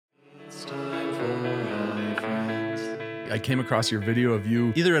I came across your video of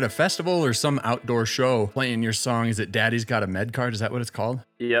you either at a festival or some outdoor show playing your song. Is it Daddy's Got a Med Card? Is that what it's called?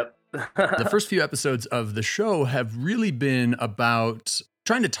 Yep. The first few episodes of the show have really been about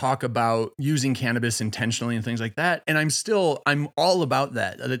trying to talk about using cannabis intentionally and things like that. And I'm all about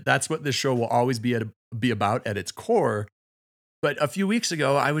that. That's what this show will always be about at its core. But a few weeks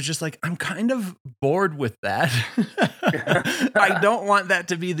ago, I was just like, I'm kind of bored with that. I don't want that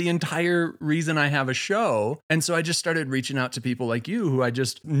to be the entire reason I have a show. And so I just started reaching out to people like you who I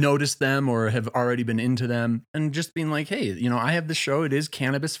just noticed them or have already been into them and just being like, hey, I have the show. It is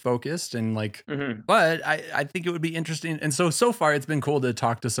cannabis focused and but I think it would be interesting. And so far it's been cool to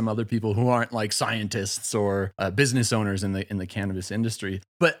talk to some other people who aren't like scientists or business owners in the cannabis industry.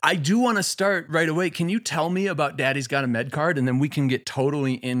 But I do want to start right away. Can you tell me about Daddy's Got a Med Card? And then we can get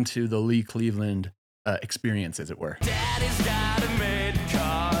totally into the Lee Cleveland experience, as it were. Daddy's got a med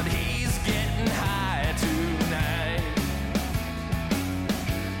card, he's getting high tonight.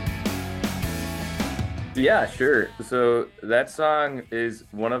 Yeah, sure. So that song is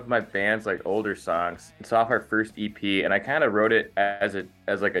one of my band's like older songs. It's off our first EP, and I kind of wrote it as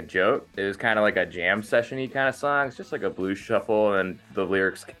like a joke. It was kind of like a jam session-y kind of song. It's just like a blues shuffle, and the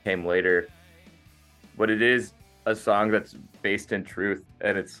lyrics came later. But it is a song that's based in truth,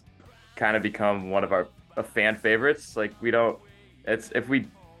 and it's kind of become one of our fan favorites. Like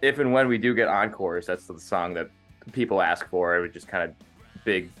if and when we do get encores, that's the song that people ask for. It was just kind of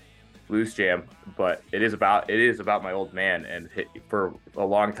big blues jam, but it is about my old man, and for a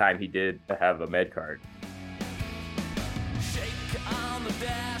long time he did have a med card. Shake on the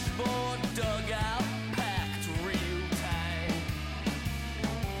dashboard, dugout packed real tight.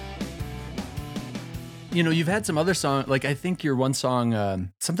 You've had some other song, like I think your one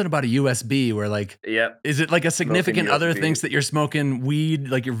song, something about a USB, where like, yep, is it like a significant other thinks that you're smoking weed,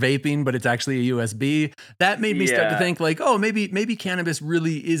 like you're vaping, but it's actually a USB? That made me start to think like, oh, maybe cannabis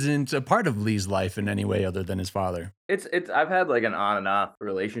really isn't a part of Lee's life in any way other than his father. I've had like an on and off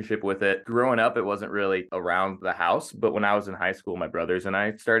relationship with it. Growing up, it wasn't really around the house, but when I was in high school, my brothers and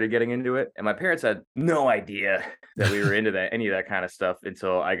I started getting into it, and my parents had no idea that we were into any of that kind of stuff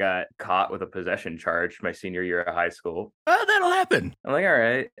until I got caught with a possession charge my senior year of high school. Oh, that'll happen. I'm like, all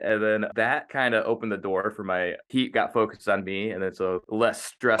right. And then that kind of opened the door for my heat got focused on me, and then so less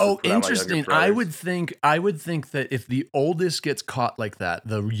stress. Oh, interesting. I would think that if the oldest gets caught like that,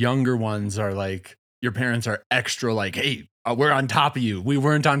 the younger ones are like, your parents are extra like, hey, we're on top of you. We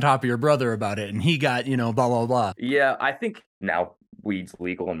weren't on top of your brother about it, and he got, blah, blah, blah. Yeah, I think now weed's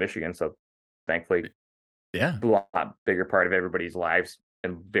legal in Michigan, so thankfully, yeah, a lot bigger part of everybody's lives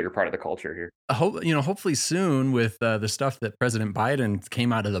and bigger part of the culture here. Hopefully soon with the stuff that President Biden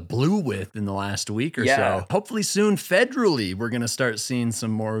came out of the blue with in the last week or so. Hopefully soon federally, we're going to start seeing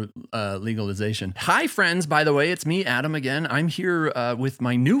some more legalization. Hi, friends. By the way, it's me, Adam, again. I'm here with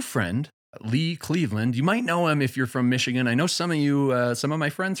my new friend, Lee Cleveland. You might know him if you're from Michigan. I know some of my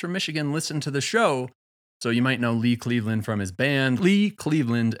friends from Michigan listen to the show. So you might know Lee Cleveland from his band, Lee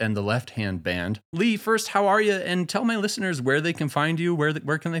Cleveland and the Lefthand Band. Lee, first, how are you? And tell my listeners where they can find you.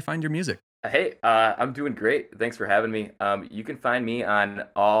 Where can they find your music? Hey, I'm doing great. Thanks for having me. You can find me on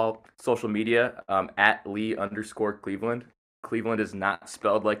all social media at Lee_Cleveland. Cleveland is not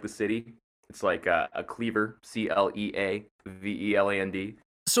spelled like the city. It's like a cleaver, CLEAVELAND.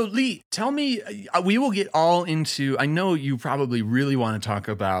 So Lee, tell me, we will get all into, I know you probably really want to talk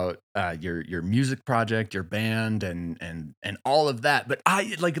about your music project, your band, and all of that. But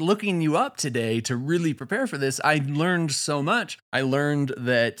I like looking you up today to really prepare for this. I learned so much. I learned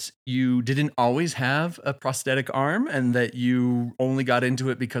that you didn't always have a prosthetic arm and that you only got into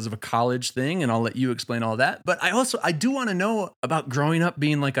it because of a college thing. And I'll let you explain all that. But I do want to know about growing up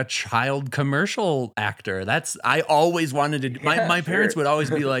being like a child commercial actor. I always wanted to, my parents would always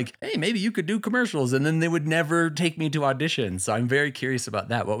be like, hey, maybe you could do commercials. And then they would never take me to audition. So I'm very curious about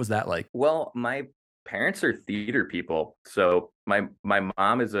that. What was that like? Well, my parents are theater people. So my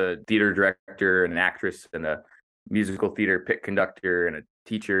mom is a theater director and an actress and a musical theater pit conductor and a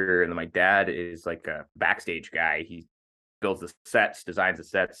teacher. And then my dad is like a backstage guy. He builds the sets, designs the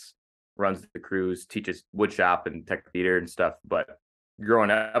sets, runs the crews, teaches woodshop and tech theater and stuff. But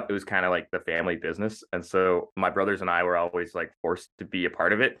growing up, it was kind of like the family business. And so my brothers and I were always like forced to be a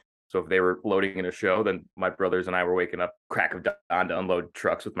part of it. So if they were loading in a show, then my brothers and I were waking up crack of dawn to unload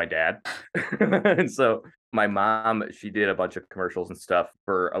trucks with my dad. And so my mom, she did a bunch of commercials and stuff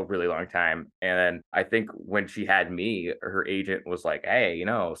for a really long time. And then I think when she had me, her agent was like, hey,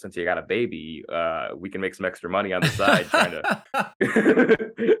 since you got a baby, we can make some extra money on the side trying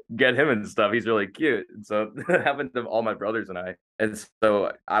to get him and stuff. He's really cute. And so that happened to all my brothers and I. And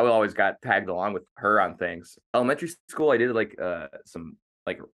so I always got tagged along with her on things. Elementary school, I did like some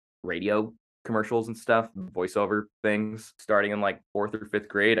like radio commercials and stuff, voiceover things. Starting in like 4th or 5th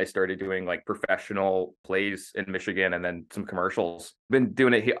grade, I started doing like professional plays in Michigan and then some commercials. Been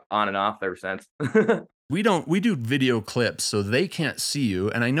doing it on and off ever since. We do video clips, so they can't see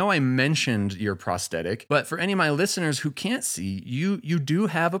you. And I know I mentioned your prosthetic, but for any of my listeners who can't see, you do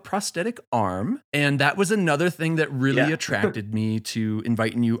have a prosthetic arm. And that was another thing that really attracted me to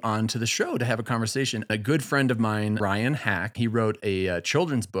inviting you onto the show to have a conversation. A good friend of mine, Ryan Hack, he wrote a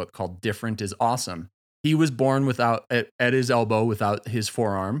children's book called Different is Awesome. He was born at his elbow without his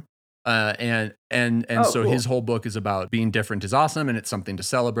forearm. So cool. His whole book is about being different is awesome, and it's something to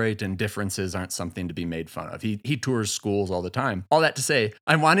celebrate, and differences aren't something to be made fun of. He tours schools all the time. All that to say,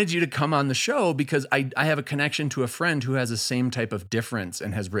 I wanted you to come on the show because I have a connection to a friend who has the same type of difference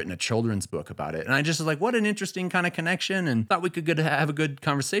and has written a children's book about it. And I just was like, what an interesting kind of connection, and thought we could have a good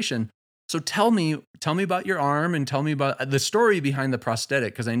conversation. So tell me about your arm and tell me about the story behind the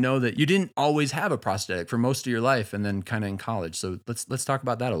prosthetic, because I know that you didn't always have a prosthetic for most of your life and then kind of in college. So let's talk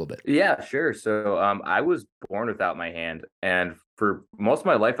about that a little bit. Yeah, sure. So I was born without my hand, and for most of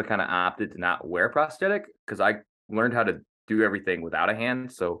my life, I kind of opted to not wear a prosthetic because I learned how to do everything without a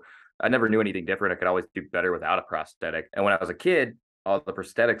hand. So I never knew anything different. I could always do better without a prosthetic. And when I was a kid, all the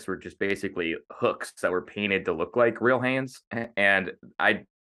prosthetics were just basically hooks that were painted to look like real hands, and I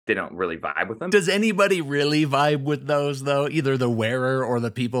didn't really vibe with them. Does anybody really vibe with those though? Either the wearer or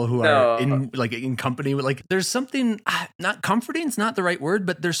the people who are in company with, like, there's something not comforting. It's not the right word,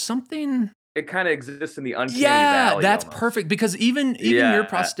 but there's something. It kind of exists in the uncanny valley. That's almost. Perfect, because even your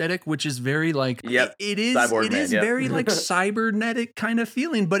prosthetic, which is very like, it is Cyborg it man, is very like cybernetic kind of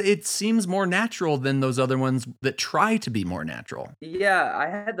feeling, but it seems more natural than those other ones that try to be more natural. Yeah, I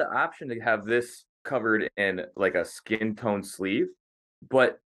had the option to have this covered in like a skin tone sleeve,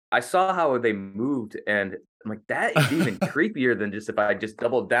 but I saw how they moved, and I'm like, that is even creepier than just if I just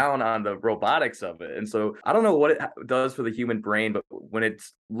doubled down on the robotics of it. And so I don't know what it does for the human brain, but when it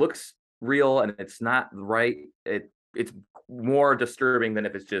looks real and it's not right, it's more disturbing than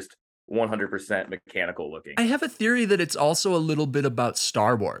if it's just 100% mechanical looking. I have a theory that it's also a little bit about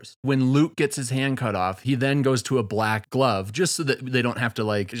Star Wars. When Luke gets his hand cut off, he then goes to a black glove just so that they don't have to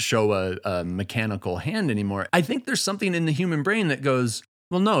like show a mechanical hand anymore. I think there's something in the human brain that goes,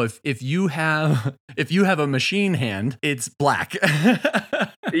 well, no, if you have a machine hand, it's black.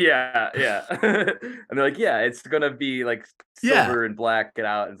 yeah. And they're like, yeah, it's gonna be like silver and black and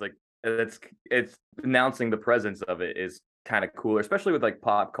out. It's like it's announcing the presence of it is kind of cooler, especially with like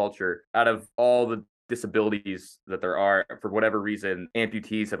pop culture. Out of all the disabilities that there are, for whatever reason,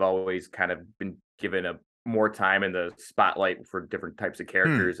 amputees have always kind of been given a more time in the spotlight for different types of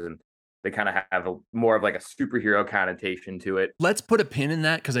characters, and they kind of have more of like a superhero connotation to it. Let's put a pin in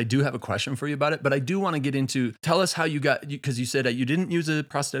that, because I do have a question for you about it, but I do want to get into, tell us how you got, because you said that you didn't use a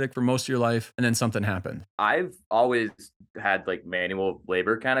prosthetic for most of your life and then something happened. I've always had like manual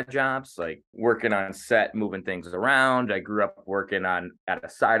labor kind of jobs, like working on set, moving things around. I grew up working at a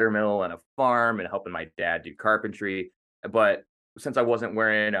cider mill and a farm and helping my dad do carpentry. But since I wasn't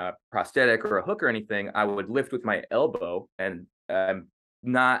wearing a prosthetic or a hook or anything, I would lift with my elbow and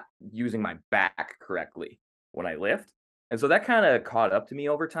not using my back correctly when I lift. And so that kind of caught up to me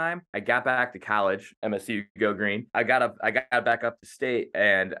over time. I got back to college, MSU Go Green. I got back up to state,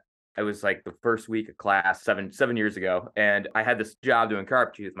 and I was like the first week of class 7 years ago. And I had this job doing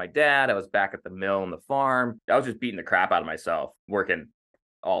carpentry with my dad. I was back at the mill and the farm. I was just beating the crap out of myself working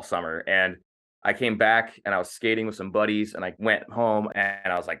all summer. And I came back and I was skating with some buddies, and I went home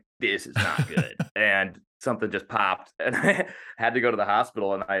and I was like, this is not good. And something just popped, and I had to go to the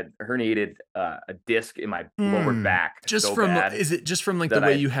hospital, and I had herniated a disc in my lower back. Just so from bad is it just from like the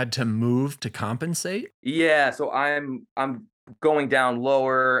way you had to move to compensate? Yeah, so I'm going down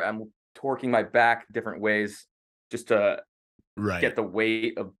lower. I'm torquing my back different ways just to get the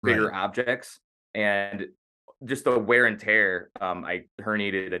weight of bigger objects, and just the wear and tear. I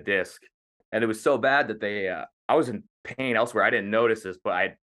herniated a disc, and it was so bad that I was in pain elsewhere. I didn't notice this, but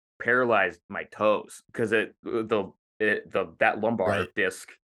I paralyzed my toes because that lumbar disc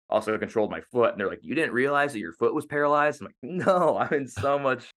also controlled my foot. And they're like, you didn't realize that your foot was paralyzed? I'm like, no, I'm in so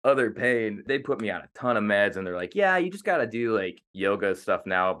much other pain. They put me on a ton of meds and they're like, yeah, you just got to do like yoga stuff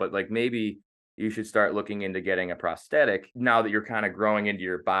now. But like maybe you should start looking into getting a prosthetic now that you're kind of growing into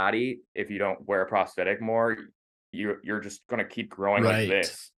your body. If you don't wear a prosthetic more, you're just going to keep growing like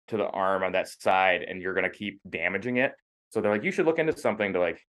this to the arm on that side and you're going to keep damaging it. So they're like, you should look into something to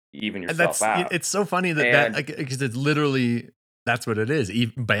like even yourself out. It's so funny that because it's literally, that's what it is,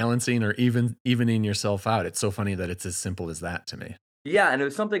 balancing or evening yourself out. It's so funny that it's as simple as that to me. Yeah, and it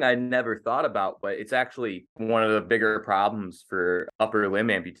was something I never thought about, but it's actually one of the bigger problems for upper limb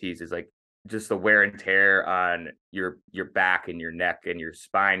amputees is like just the wear and tear on your back and your neck and your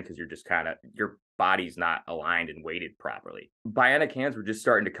spine because you're just kind of your body's not aligned and weighted properly. Bionic hands were just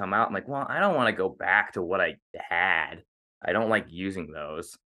starting to come out. I'm like, well, I don't want to go back to what I had. I don't like using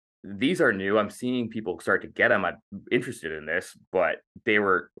those. These are new. I'm seeing people start to get them. I'm interested in this, but they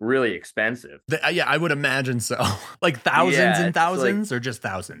were really expensive. Yeah, I would imagine so. Like thousands and thousands, or just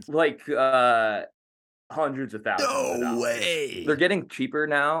thousands? Like hundreds of thousands. No way. They're getting cheaper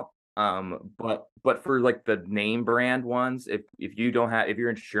now. But for like the name brand ones, if your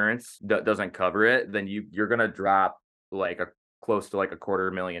insurance doesn't cover it, then you're gonna drop like close to like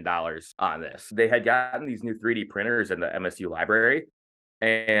 $250,000 on this. They had gotten these new 3D printers in the MSU library.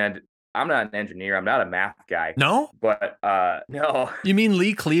 And I'm not an engineer. I'm not a math guy. No? But no. You mean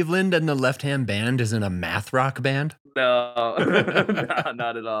Lee Cleveland and the Lefthand Band isn't a math rock band? No, no,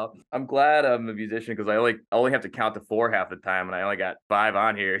 not at all. I'm glad I'm a musician because I only have to count to 4 half the time, and I only got 5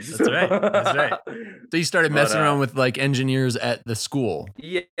 on here. That's right. That's right. So you started messing around with like engineers at the school.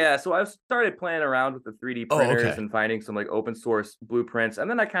 Yeah. So I started playing around with the 3D printers and finding some like open source blueprints,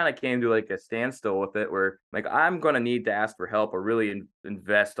 and then I kind of came to like a standstill with it, where like I'm gonna need to ask for help or really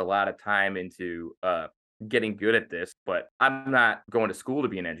invest a lot of time into getting good at this, but I'm not going to school to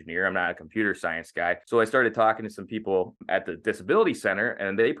be an engineer. I'm not a computer science guy. So I started talking to some people at the disability center,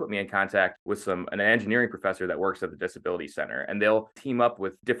 and they put me in contact with an engineering professor that works at the disability center, and they'll team up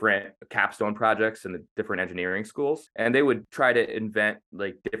with different capstone projects in the different engineering schools, and they would try to invent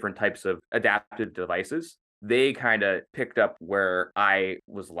like different types of adaptive devices. They kind of picked up where I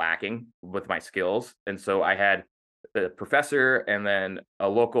was lacking with my skills. And so I had the professor and then a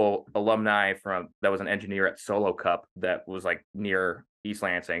local alumni that was an engineer at Solo Cup that was like near East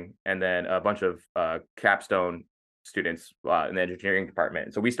Lansing, and then a bunch of capstone students in the engineering department.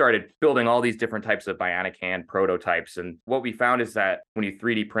 And so we started building all these different types of bionic hand prototypes. And what we found is that when you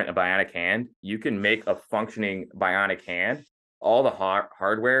 3D print a bionic hand, you can make a functioning bionic hand. All the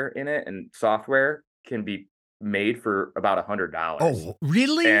hardware in it and software can be made for about $100. Oh,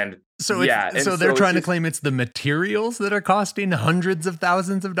 really? And so they're trying to claim it's the materials that are costing hundreds of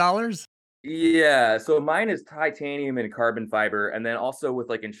thousands of dollars? Yeah. So mine is titanium and carbon fiber. And then also with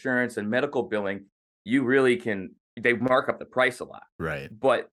like insurance and medical billing, you really they mark up the price a lot. Right.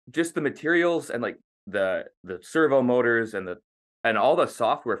 But just the materials and like the servo motors and all the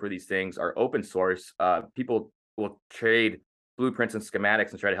software for these things are open source. People will trade blueprints and schematics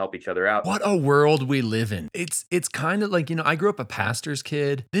and try to help each other out. What a world we live in. It's kind of like, I grew up a pastor's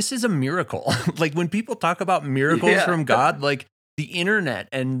kid. This is a miracle. Like when people talk about miracles from God, like the internet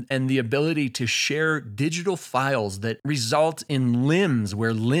and the ability to share digital files that result in limbs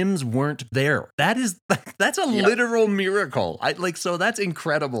where limbs weren't there. That's a literal miracle. So that's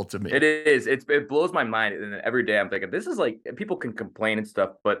incredible to me. It is. It blows my mind. And every day I'm thinking, this is like, people can complain and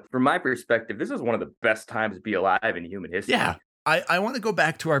stuff, but from my perspective, this is one of the best times to be alive in human history. Yeah. I want to go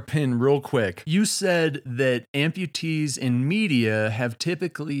back to our pin real quick. You said that amputees in media have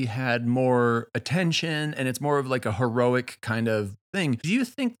typically had more attention and it's more of like a heroic kind of thing. Do you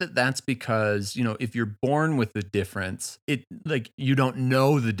think that that's because, if you're born with the difference, you don't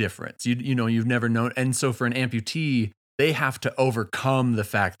know the difference, you've never known. And so for an amputee, they have to overcome the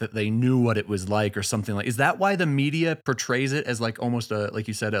fact that they knew what it was like or something is that why the media portrays it as like almost like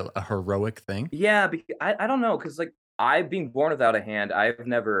you said, a heroic thing? Yeah, because I don't know. Cause like, being born without a hand, I've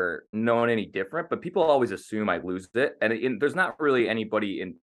never known any different, but people always assume I lose it. And there's not really anybody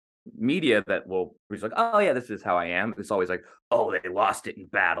in media that who's like, oh yeah, this is how I am. It's always like, oh, they lost it in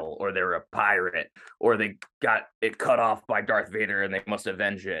battle, or they're a pirate, or they got it cut off by Darth Vader and they must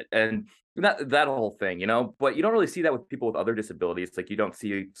avenge it. And that whole thing, but you don't really see that with people with other disabilities. Like you don't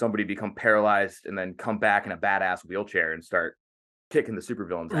see somebody become paralyzed and then come back in a badass wheelchair and start kicking the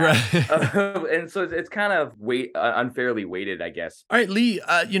supervillains out. Right. And so it's kind of unfairly weighted, I guess. All right, Lee,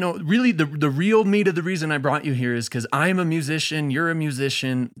 really the real meat of the reason I brought you here is because I'm a musician, you're a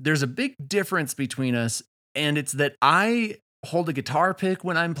musician. There's a big difference between us, and it's that I hold a guitar pick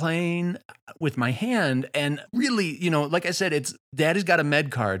when I'm playing with my hand. And really, like I said, it's Daddy's got a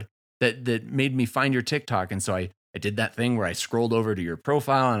med card that made me find your TikTok. And so I did that thing where I scrolled over to your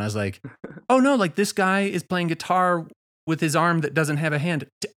profile and I was like, oh no, like this guy is playing guitar with his arm that doesn't have a hand.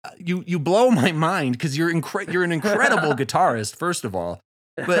 You blow my mind because you're an incredible guitarist, first of all.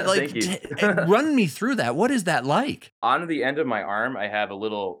 But like, run me through that. What is that like? On the end of my arm, I have a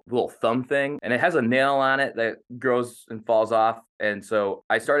little thumb thing, and it has a nail on it that grows and falls off. And so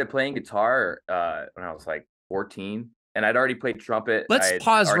I started playing guitar when I was like 14, and I'd already played trumpet. Let's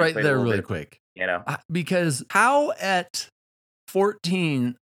pause right there really quick. Because how at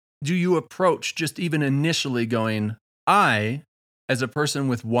 14 do you approach just even initially going, I, as a person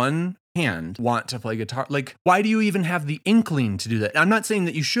with one hand, want to play guitar? Like, why do you even have the inkling to do that? I'm not saying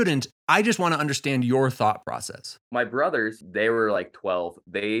that you shouldn't. I just want to understand your thought process. My brothers, they were like 12.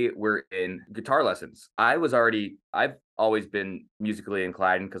 They were in guitar lessons. I've always been musically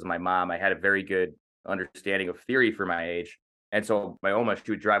inclined because of my mom. I had a very good understanding of theory for my age. And so my Oma,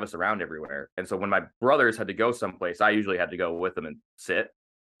 she would drive us around everywhere. And so when my brothers had to go someplace, I usually had to go with them and sit.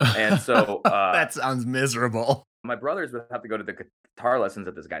 And so that sounds miserable. My brothers would have to go to the guitar lessons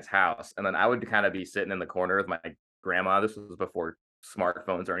at this guy's house. And then I would kind of be sitting in the corner with my grandma. This was before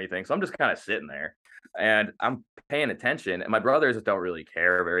smartphones or anything. So I'm just kind of sitting there and I'm paying attention. And my brothers don't really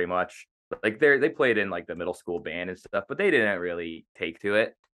care very much. Like they played in like the middle school band and stuff, but they didn't really take to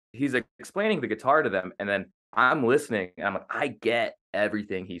it. He's explaining the guitar to them. And then I'm listening and I'm like, I get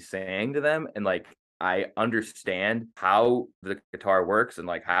everything he's saying to them. And like, I understand how the guitar works and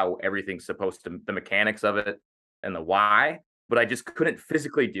like how everything's supposed to, the mechanics of it and the why, but I just couldn't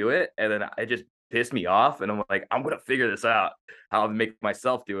physically do it. And then it just pissed me off. And I'm like, I'm going to figure this out, how to make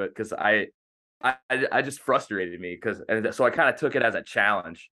myself do it. Cause I just frustrated me so I kind of took it as a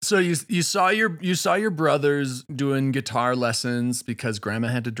challenge. So you saw your brothers doing guitar lessons because grandma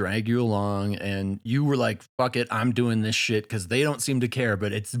had to drag you along and you were like, fuck it, I'm doing this shit because they don't seem to care,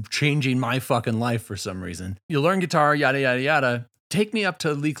 but it's changing my fucking life for some reason. You learn guitar, yada, yada, yada. Take me up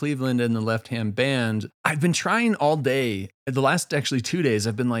to Lee Cleveland and the Lefthand band. I've been trying all day. The last actually 2 days,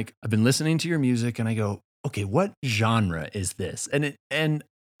 I've been listening to your music and I go, okay, what genre is this? And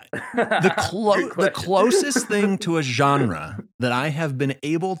the closest thing to a genre that I have been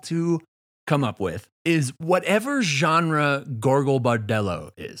able to come up with is whatever genre Gorgol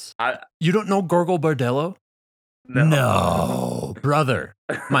Bardello is. You don't know Gorgol Bardello? No, brother,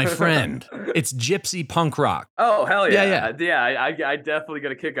 my friend. It's gypsy punk rock. Oh, hell yeah. Yeah. I definitely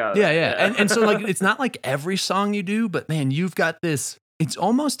get a kick out of it. Yeah. And so like, it's not like every song you do, but man, you've got this. It's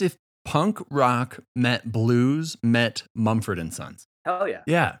almost if punk rock met blues, met Mumford & Sons. Hell yeah.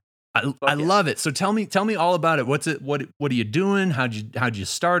 Yeah. I love it. So tell me all about it. What's it? What are you doing? How'd you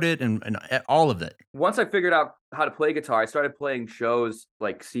start it and all of it? Once I figured out how to play guitar, I started playing shows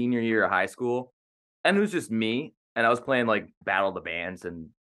like senior year of high school, and it was just me. And I was playing like Battle of the Bands and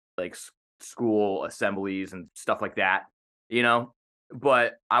like school assemblies and stuff like that,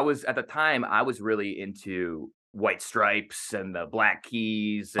 But at the time I was really into White Stripes and the Black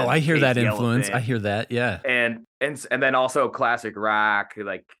Keys. And I hear that influence. Elephant. I hear that. Yeah. And then also classic rock,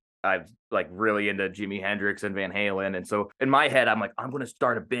 like I'm like really into Jimi Hendrix and Van Halen. And so in my head, I'm like, I'm going to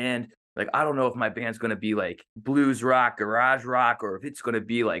start a band. Like, I don't know if my band's going to be like blues rock, garage rock, or if it's going to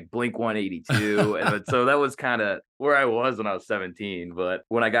be like Blink 182. And so that was kind of where I was when I was 17. But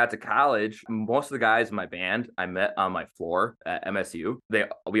when I got to college, most of the guys in my band I met on my floor at MSU.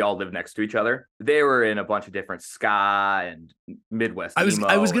 We all lived next to each other. They were in a bunch of different ska and Midwest. I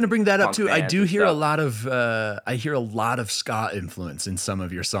was going to bring that up too. I do hear a lot of ska influence in some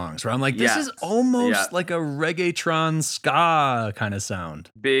of your songs where I'm like, this is almost like a reggaeton ska kind of sound.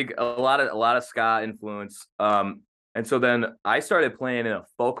 Big, a lot of ska influence. And so then I started playing in a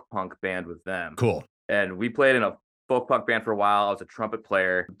folk punk band with them. Cool. And we played in a folk punk band for a while. I was a trumpet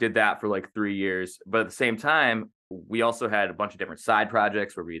player, did that for like 3 years. But at the same time, we also had a bunch of different side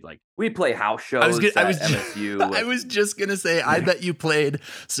projects where we'd play house shows at MSU. I was just going to say, I bet you played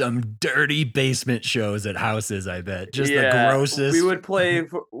some dirty basement shows at houses, I bet. Just the grossest. We would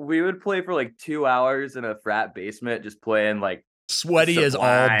play for like 2 hours in a frat basement, just playing like sweaty as all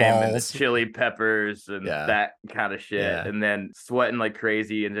balls, and the Chili Peppers and that kind of shit, and then sweating like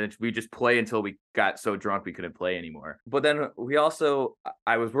crazy, and then we just play until we got so drunk we couldn't play anymore. But then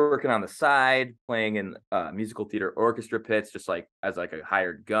I was working on the side, playing in musical theater orchestra pits, just like as like a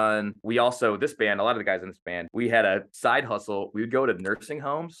hired gun. We also, this band, a lot of the guys in this band, we had a side hustle. We would go to nursing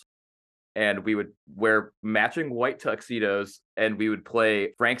homes and we would wear matching white tuxedos and we would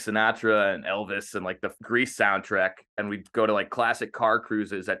play Frank Sinatra and Elvis and like the Grease soundtrack. And we'd go to like classic car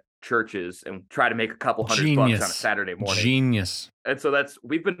cruises at churches and try to make a couple $100 on a Saturday morning. Genius. And so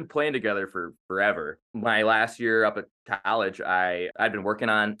we've been playing together for forever. My last year up at college, I'd been working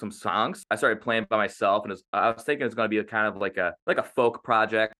on some songs. I started playing by myself, and I was thinking it's going to be a kind of like a folk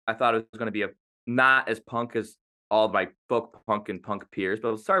project. I thought it was going to be not as punk as all my folk punk and punk peers,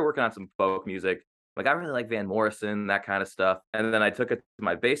 but I started working on some folk music. Like, I really like Van Morrison, that kind of stuff. And then I took it to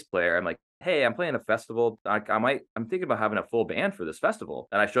my bass player. I'm like, hey, I'm playing a festival. I'm thinking about having a full band for this festival.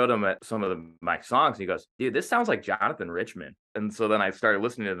 And I showed him some of my songs. And he goes, dude, this sounds like Jonathan Richman. And so then I started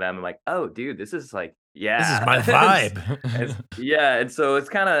listening to them. I'm like, oh, dude, this is like, yeah. This is my vibe. Yeah. And so it's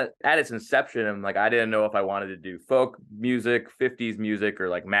kind of at its inception. I'm like, I didn't know if I wanted to do folk music, 50s music, or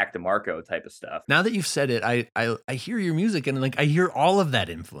like Mac DeMarco type of stuff. Now that you've said it, I hear your music and like I hear all of that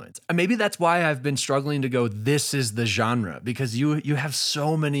influence. And maybe that's why I've been struggling to go, this is the genre, because you have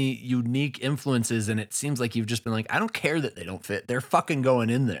so many unique influences, and it seems like you've just been like, I don't care that they don't fit. They're fucking going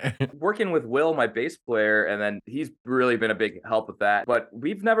in there. Working with Will, my bass player, and then he's really been a big help with that. But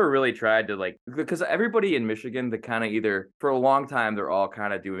we've never really tried to like, because everybody in Michigan, the kind of either for a long time, they're all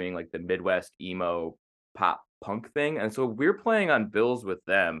kind of doing like the Midwest emo pop punk thing. And so we're playing on bills with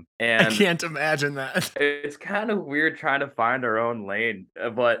them. And I can't imagine that. It's kind of weird trying to find our own lane,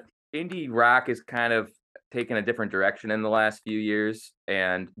 but indie rock is kind of taken a different direction in the last few years,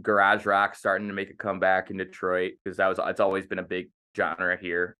 and garage rock starting to make a comeback in Detroit, because it's always been a big genre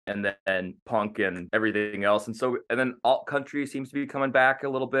here, and then punk and everything else. And then alt country seems to be coming back a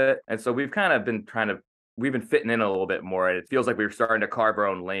little bit. And so we've kind of been we've been fitting in a little bit more, and it feels like we're starting to carve our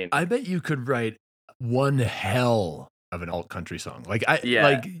own lane. I bet you could write one hell of an alt country song. Like I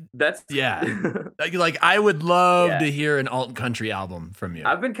would love to hear an alt country album from you.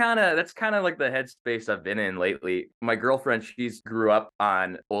 That's kind of like the headspace I've been in lately. My girlfriend, she's grew up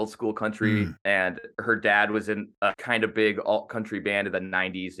on old school country, and her dad was in a kind of big alt country band in the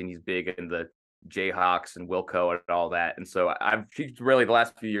 90s, and he's big in the Jayhawks and Wilco and all that. And so she's really, the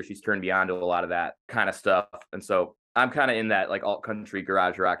last few years, she's turned me on to a lot of that kind of stuff. And so I'm kind of in that like alt country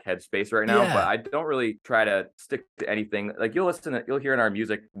garage rock headspace right now, but I don't really try to stick to anything. Like you'll hear in our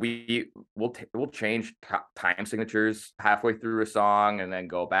music, we'll change time signatures halfway through a song, and then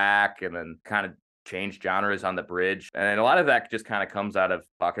go back, and then kind of change genres on the bridge. And a lot of that just kind of comes out of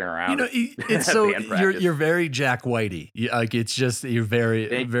fucking around. It's so you're very Jack Whitey. Like it's just you're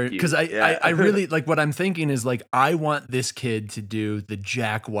very because I really like what I'm thinking is like, I want this kid to do the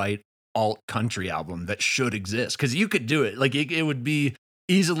Jack White alt country album that should exist, because you could do it. Like it would be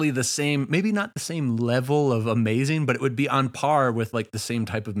easily the same, maybe not the same level of amazing, but it would be on par with like the same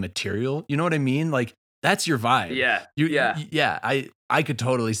type of material. You know what I mean? Like that's your vibe. I could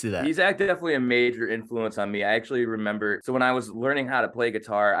totally see that. He's definitely a major influence on me. I actually remember, so when I was learning how to play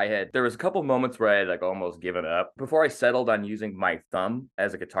guitar, there was a couple moments where I had like almost given up. Before I settled on using my thumb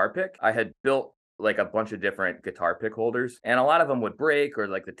as a guitar pick, I had built like a bunch of different guitar pick holders, and a lot of them would break, or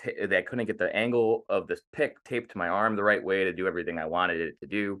like I couldn't get the angle of this pick taped to my arm the right way to do everything I wanted it to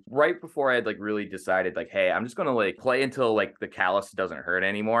do. Right before I had like really decided like, hey, I'm just gonna like play until like the callus doesn't hurt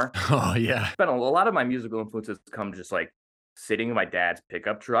anymore. Oh yeah. But a lot of my musical influences come just like sitting in my dad's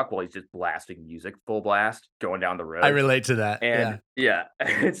pickup truck while he's just blasting music full blast going down the road. I relate to that. And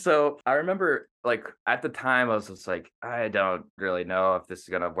and so I remember like at the time I was just like, I don't really know if this is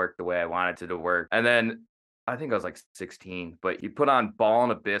gonna work the way I want it to work. And then I think I was like 16, but you put on Ball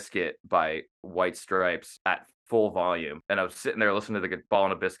and a Biscuit by White Stripes at full volume, and I was sitting there listening to the Ball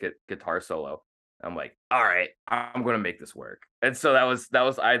and a Biscuit guitar solo. I'm like, all right, I'm gonna make this work. And so I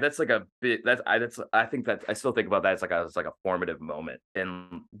still think about that as like a formative moment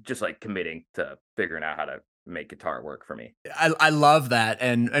in just like committing to figuring out how to make guitar work for me. I love that,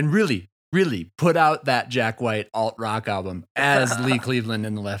 and really put out that Jack White alt rock album as Lee Cleveland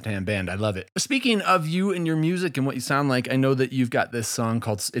and the Lefthand Band. I love it. Speaking of you and your music and what you sound like, I know that you've got this song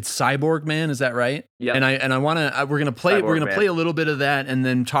called Cyborg Man. Is that right? Yeah. And I want to we're gonna play a little bit of that and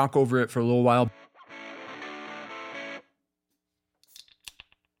then talk over it for a little while.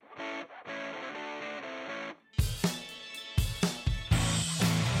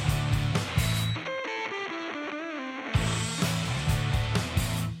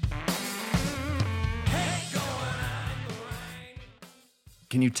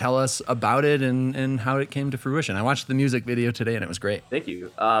 Can you tell us about it and how it came to fruition? I watched the music video today and it was great. Thank you.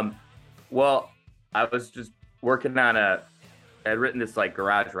 Well, I was just working on I'd written this like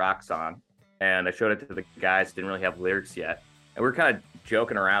garage rock song, and I showed it to the guys. Didn't really have lyrics yet, and we were kind of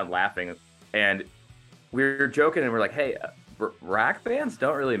joking around, laughing, and we were joking, and we're like, "Hey, rock bands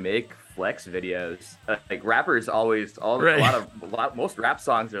don't really make flex videos. Like rappers always, most rap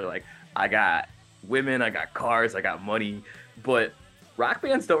songs are like, I got women, I got cars, I got money, but rock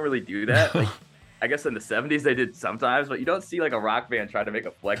bands don't really do that. Like, I guess in the 70s they did sometimes, but you don't see like a rock band try to make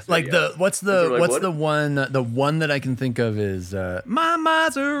a flex Like video. what's the one that I can think of is my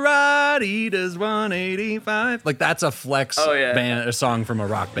Maserati does 185. Like that's a flex band, a song from a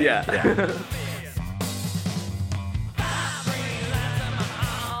rock band. Yeah.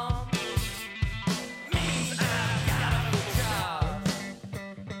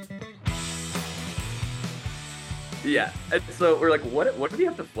 Yeah, and so we're like, what do we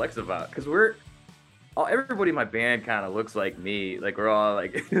have to flex about? Because everybody in my band kind of looks like me. Like we're all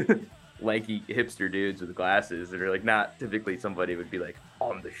like lanky hipster dudes with glasses that are like not typically somebody would be like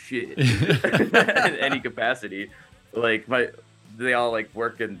on the shit in any capacity. Like they all like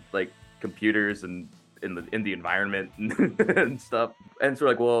work in like computers and in the environment and stuff. And so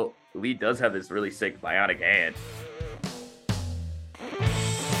we're like, well, Lee does have this really sick bionic hand.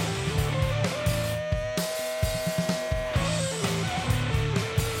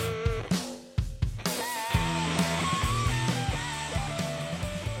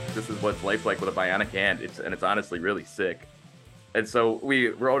 This is what it's life like with a bionic hand. It's honestly really sick. And so we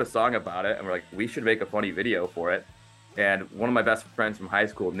wrote a song about it, and we're like, we should make a funny video for it. And one of my best friends from high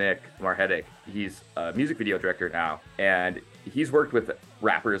school, Nick Marhedic, he's a music video director now, and he's worked with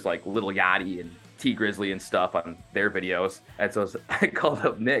rappers like Lil Yachty and T Grizzly and stuff on their videos. And so I called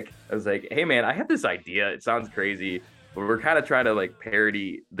up Nick. I was like, hey man, I have this idea. It sounds crazy, but we're kind of trying to like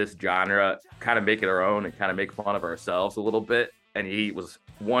parody this genre, kind of make it our own and kind of make fun of ourselves a little bit. And he was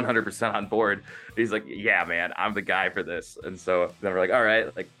 100% on board. He's like, yeah, man, I'm the guy for this. And so then we're like, all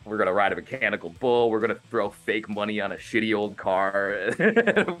right, like we're going to ride a mechanical bull. We're going to throw fake money on a shitty old car.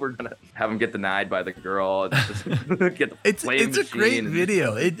 We're going to have him get denied by the girl. And just get the it's a great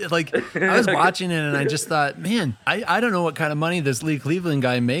video. I was watching it and I just thought, man, I don't know what kind of money this Lee Cleveland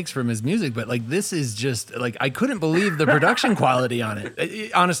guy makes from his music, but like, this is just like, I couldn't believe the production quality on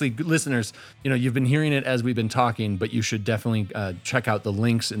it. Honestly, listeners, you've been hearing it as we've been talking, but you should definitely check out the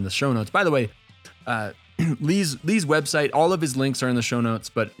links in the show notes. By the way, Lee's website, all of his links are in the show notes,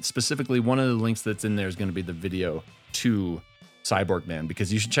 but specifically one of the links that's in there is going to be the video to Cyborg Man,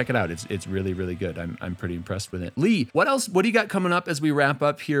 because you should check it out. It's really, really good. I'm pretty impressed with it. Lee, what else? What do you got coming up as we wrap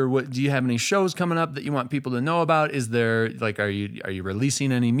up here? Do you have any shows coming up that you want people to know about? Is there like, are you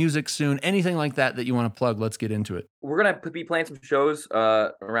releasing any music soon? Anything like that you want to plug? Let's get into it. We're going to be playing some shows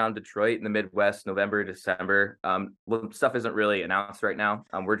around Detroit in the Midwest, November, December. Stuff isn't really announced right now.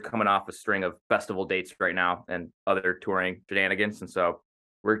 We're coming off a string of festival dates right now and other touring shenanigans. And so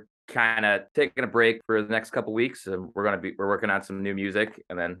we're kind of taking a break for the next couple weeks, and we're working on some new music,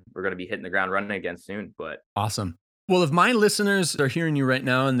 and then we're going to be hitting the ground running again soon. But awesome. Well, if my listeners are hearing you right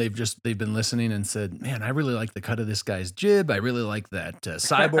now and they've been listening and said, man, I really like the cut of this guy's jib. I really like that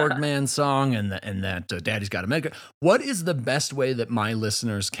Cyborg Man song and that Daddy's Got a Mega. What is the best way that my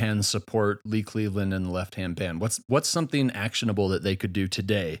listeners can support Lee Cleveland and the Lefthand Band? What's something actionable that they could do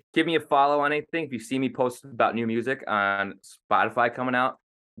today? Give me a follow on anything. If you see me post about new music on Spotify coming out,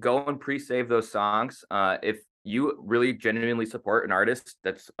 go and pre-save those songs. If you really genuinely support an artist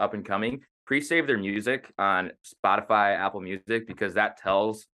that's up and coming, pre-save their music on Spotify, Apple Music, because that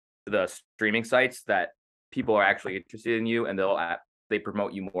tells the streaming sites that people are actually interested in you, and they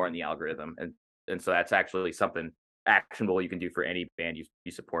promote you more in the algorithm. And so that's actually something actionable you can do for any band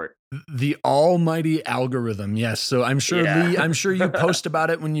you support. The almighty algorithm. Yes. So I'm sure, Lee, I'm sure you post about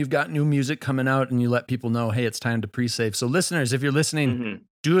it when you've got new music coming out and you let people know, hey, it's time to pre-save. So listeners, if you're listening,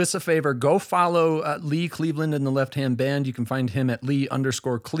 do us a favor, go follow Lee Cleveland and the Lefthand Band. You can find him at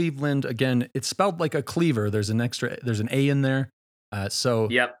Lee_Cleveland. Again, it's spelled like a cleaver. There's an A in there.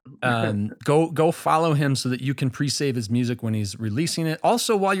 Yep. Go follow him so that you can pre-save his music when he's releasing it.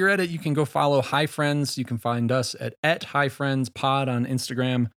 Also, while you're at it, you can go follow Hi Friends. You can find us at Hi Friends Pod on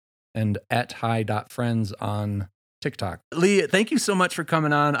Instagram and at hi.friends on TikTok. Lee, thank you so much for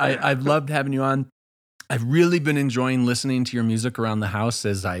coming on. I've loved having you on. I've really been enjoying listening to your music around the house.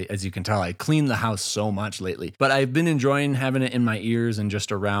 As you can tell, I clean the house so much lately, but I've been enjoying having it in my ears and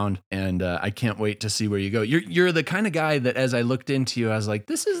just around. And I can't wait to see where you go. You're the kind of guy that, as I looked into you, I was like,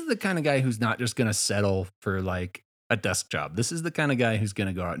 this is the kind of guy who's not just going to settle for like a desk job. This is the kind of guy who's going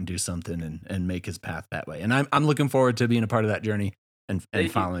to go out and do something and make his path that way. And I'm looking forward to being a part of that journey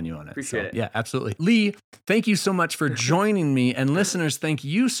and following you on it. Appreciate it. Yeah, absolutely. Lee, thank you so much for joining me. And listeners, thank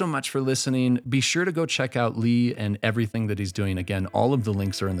you so much for listening. Be sure to go check out Lee and everything that he's doing. Again, all of the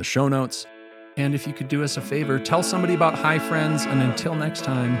links are in the show notes. And if you could do us a favor, tell somebody about Hi Friends. And until next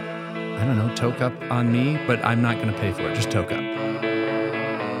time, I don't know, toke up on me, but I'm not going to pay for it. Just toke up.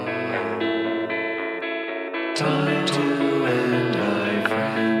 Time to end Hi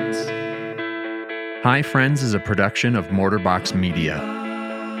Friends. Hi Friends is a production of Mortarbox Media.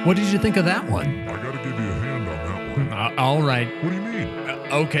 What did you think of that one? I gotta give you a hand on that one. All right. What do you mean?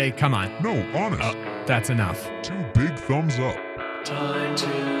 Okay, come on. No, honest. That's enough. 2 big thumbs up. Time to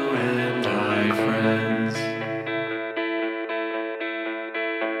end, hi friends.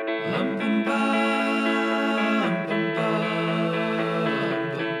 Lumpen